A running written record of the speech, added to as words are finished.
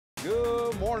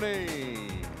morning.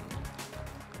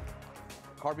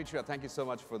 Carbitra, thank you so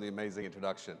much for the amazing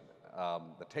introduction.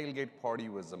 The tailgate party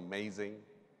was amazing.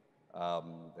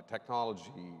 The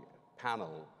technology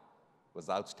panel was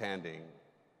outstanding,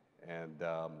 and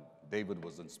David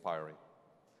was inspiring.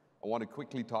 I want to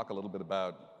quickly talk a little bit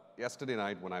about yesterday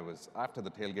night when after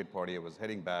the tailgate party, I was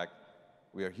heading back.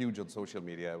 We are huge on social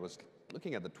media. I was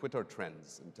looking at the Twitter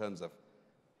trends in terms of,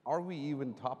 are we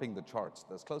even topping the charts?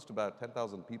 There's close to about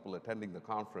 10,000 people attending the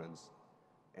conference,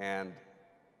 and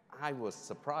I was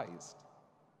surprised.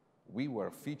 We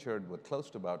were featured with close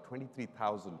to about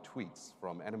 23,000 tweets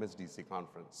from NMSDC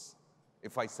conference.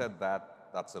 If I said that,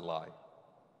 that's a lie.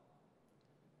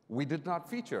 We did not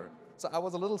feature. So I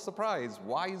was a little surprised.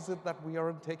 Why is it that we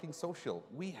aren't taking social?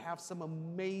 We have some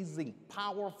amazing,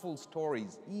 powerful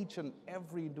stories, each and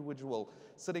every individual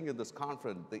sitting in this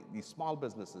conference, the small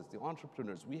businesses, the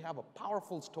entrepreneurs. We have a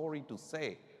powerful story to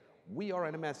say. We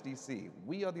are NMSDC.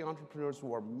 We are the entrepreneurs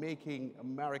who are making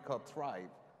America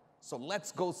thrive. So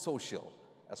let's go social.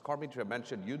 As Carbitra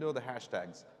mentioned, you know the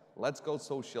hashtags. Let's go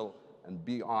social and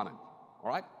be on it. All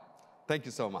right? Thank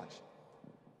you so much.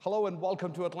 Hello and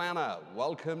welcome to Atlanta.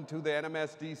 Welcome to the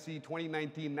NMSDC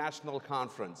 2019 National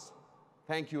Conference.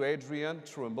 Thank you, Adrian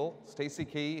Trimble, Stacy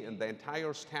Key, and the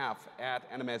entire staff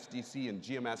at NMSDC and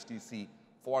GMSDC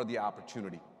for the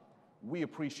opportunity. We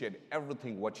appreciate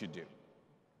everything what you do.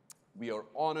 We are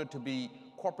honored to be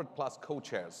Corporate Plus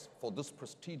co-chairs for this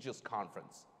prestigious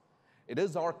conference. It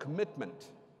is our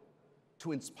commitment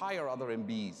to inspire other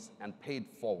MBEs and pay it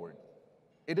forward.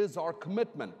 It is our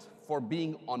commitment for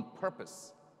being on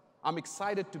purpose. I'm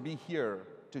excited to be here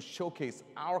to showcase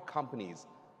our company's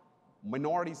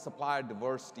minority supplier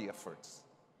diversity efforts.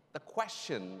 The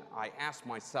question I ask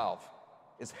myself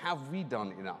is, have we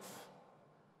done enough?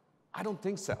 I don't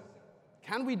think so.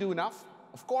 Can we do enough?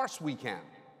 Of course we can.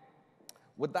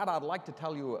 With that, I'd like to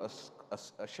tell you,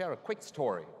 share a quick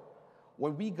story.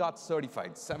 When we got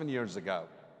certified 7 years ago,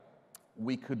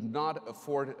 we could not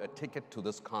afford a ticket to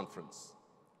this conference.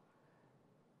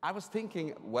 I was thinking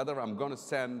whether I'm going to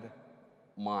send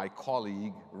my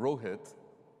colleague, Rohit,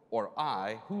 or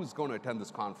I, who is going to attend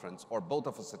this conference, or both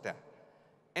of us attend.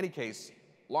 Any case,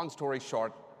 long story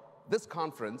short, this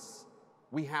conference,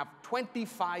 we have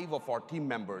 25 of our team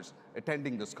members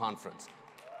attending this conference.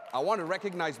 I want to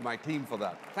recognize my team for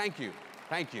that. Thank you.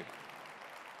 Thank you.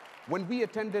 When we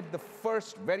attended the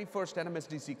very first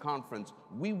NMSDC conference,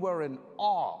 we were in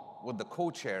awe with the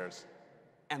co-chairs,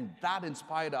 and that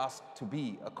inspired us to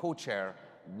be a co-chair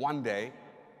one day,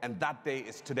 and that day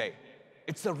is today.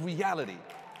 It's a reality.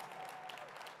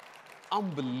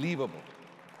 Unbelievable.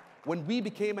 When we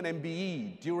became an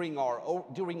MBE during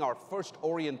our first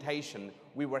orientation,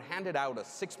 we were handed out a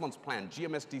 6-month plan.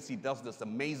 GMSDC does this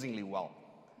amazingly well.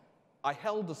 I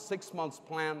held the 6-month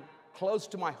plan close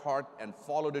to my heart and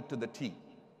followed it to the T.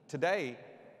 Today,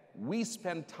 we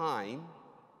spend time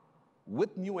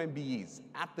with new MBEs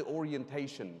at the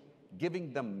orientation,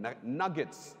 giving them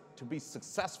nuggets to be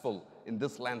successful in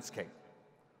this landscape.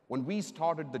 When we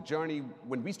started the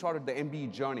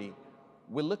MBE journey,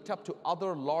 we looked up to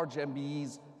other large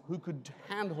MBEs who could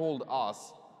handhold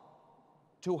us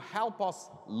to help us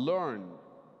learn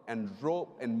and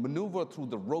maneuver through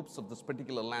the ropes of this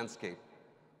particular landscape.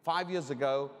 5 years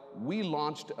ago, we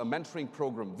launched a mentoring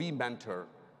program, We Mentor.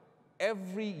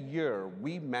 Every year,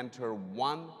 we mentor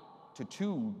 1 to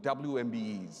 2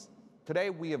 WMBEs. Today,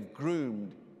 we have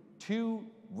groomed 2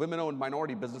 women-owned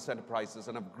minority business enterprises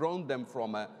and have grown them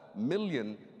from $1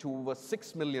 million to over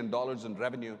 $6 million in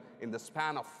revenue in the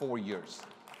span of 4 years.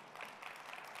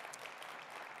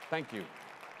 Thank you.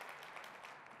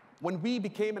 When we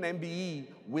became an MBE,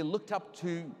 we looked up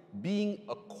to being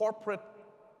a Corporate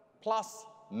Plus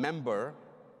member.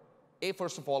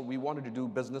 First of all, we wanted to do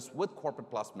business with Corporate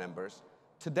Plus members.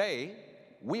 Today,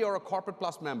 we are a Corporate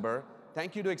Plus member.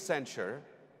 Thank you to Accenture.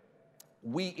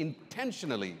 We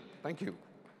intentionally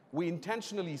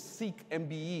seek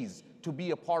MBEs to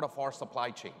be a part of our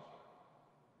supply chain.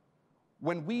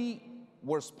 When we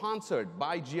were sponsored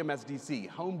by GMSDC,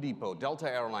 Home Depot,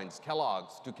 Delta Airlines,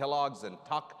 Kellogg's and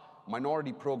Tuck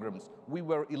minority programs, we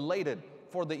were elated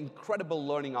for the incredible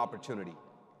learning opportunity.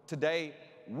 Today,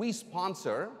 we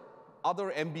sponsor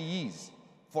other MBEs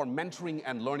for mentoring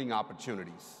and learning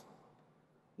opportunities.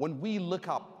 When we look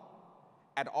up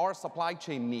at our supply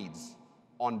chain needs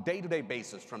on a day-to-day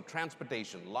basis, from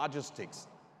transportation, logistics,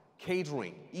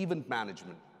 catering, event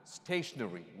management,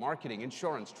 stationery, marketing,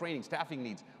 insurance, training, staffing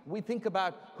needs, we think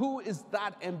about who is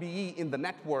that MBE in the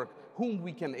network whom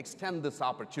we can extend this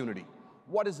opportunity.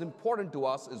 What is important to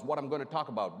us is what I'm going to talk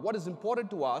about. What is important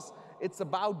to us, it's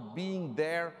about being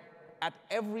there at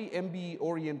every MBE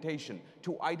orientation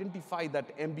to identify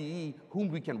that MBE whom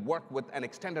we can work with and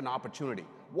extend an opportunity.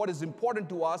 What is important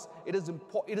to us, it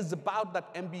is about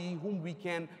that MBE whom we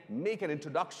can make an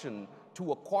introduction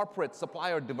to a corporate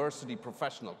supplier diversity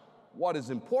professional. What is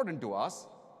important to us,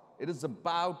 it is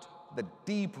about the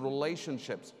deep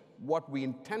relationships, what we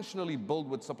intentionally build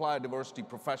with supplier diversity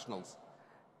professionals,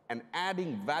 and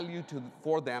adding value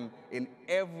for them in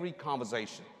every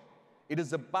conversation. It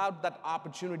is about that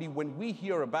opportunity when we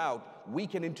hear about, we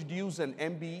can introduce an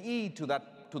MBE to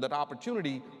that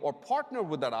opportunity or partner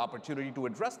with that opportunity to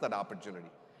address that opportunity.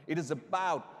 It is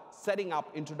about setting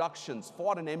up introductions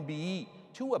for an MBE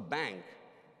to a bank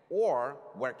or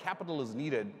where capital is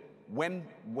needed when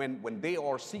they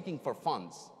are seeking for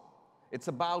funds. It's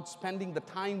about spending the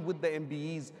time with the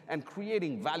MBEs and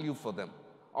creating value for them.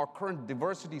 Our current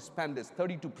diversity spend is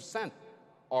 32%.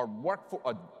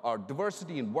 Our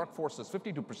diversity in workforce is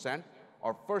 52%.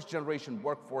 Our first generation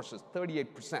workforce is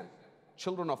 38%.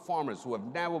 Children of farmers who have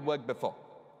never worked before.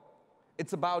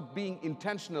 It's about being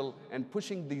intentional and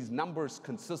pushing these numbers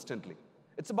consistently.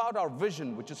 It's about our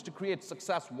vision, which is to create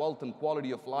success, wealth, and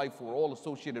quality of life for all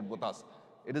associated with us.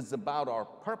 It is about our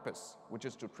purpose, which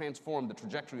is to transform the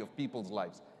trajectory of people's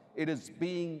lives. It is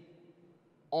being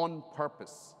on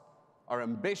purpose. Our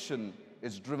ambition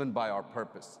is driven by our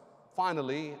purpose.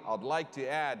 Finally, I'd like to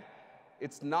add,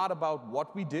 it's not about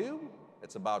what we do,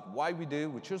 it's about why we do,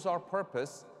 which is our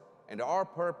purpose, and our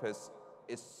purpose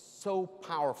is so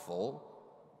powerful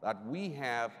that we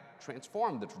have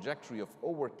transformed the trajectory of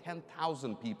over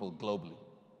 10,000 people globally.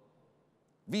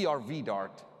 We are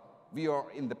VDart. We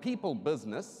are in the people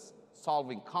business,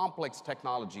 solving complex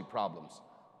technology problems.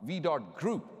 VDart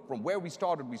Group, from where we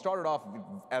started off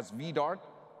as VDart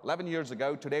 11 years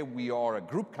ago. Today, we are a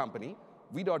group company.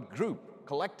 VDart Group,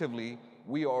 collectively,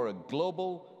 we are a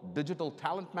global digital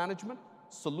talent management,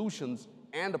 solutions,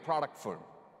 and a product firm.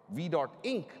 VDart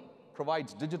Inc.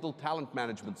 provides digital talent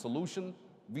management solution.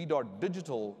 VDart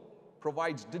Digital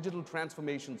provides digital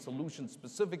transformation solutions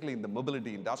specifically in the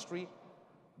mobility industry.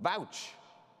 Vouch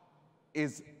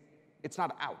it's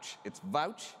not ouch, it's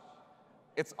Vouch.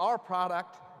 It's our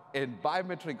product in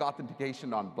biometric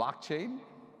authentication on blockchain.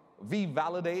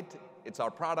 VValidate, it's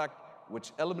our product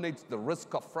which eliminates the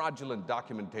risk of fraudulent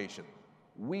documentation.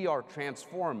 We are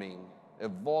transforming,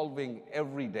 evolving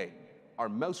every day. Our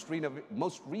most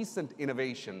recent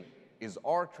innovation is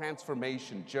our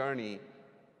transformation journey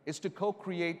is to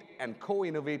co-create and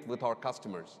co-innovate with our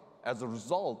customers. As a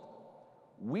result,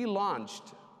 we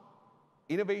launched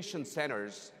innovation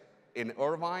centers in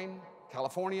Irvine,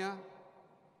 California,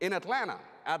 in Atlanta,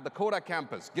 at the Coda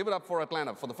campus. Give it up for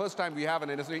Atlanta. For the first time, we have an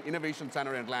innovation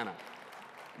center in Atlanta,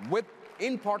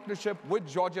 in partnership with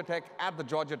Georgia Tech at the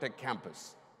Georgia Tech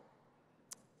campus,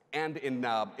 and in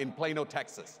Plano,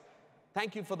 Texas.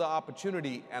 Thank you for the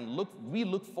opportunity, and we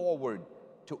look forward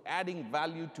to adding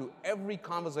value to every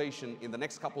conversation in the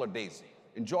next couple of days.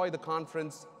 Enjoy the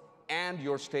conference and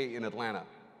your stay in Atlanta.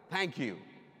 Thank you.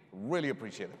 Really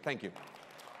appreciate it. Thank you.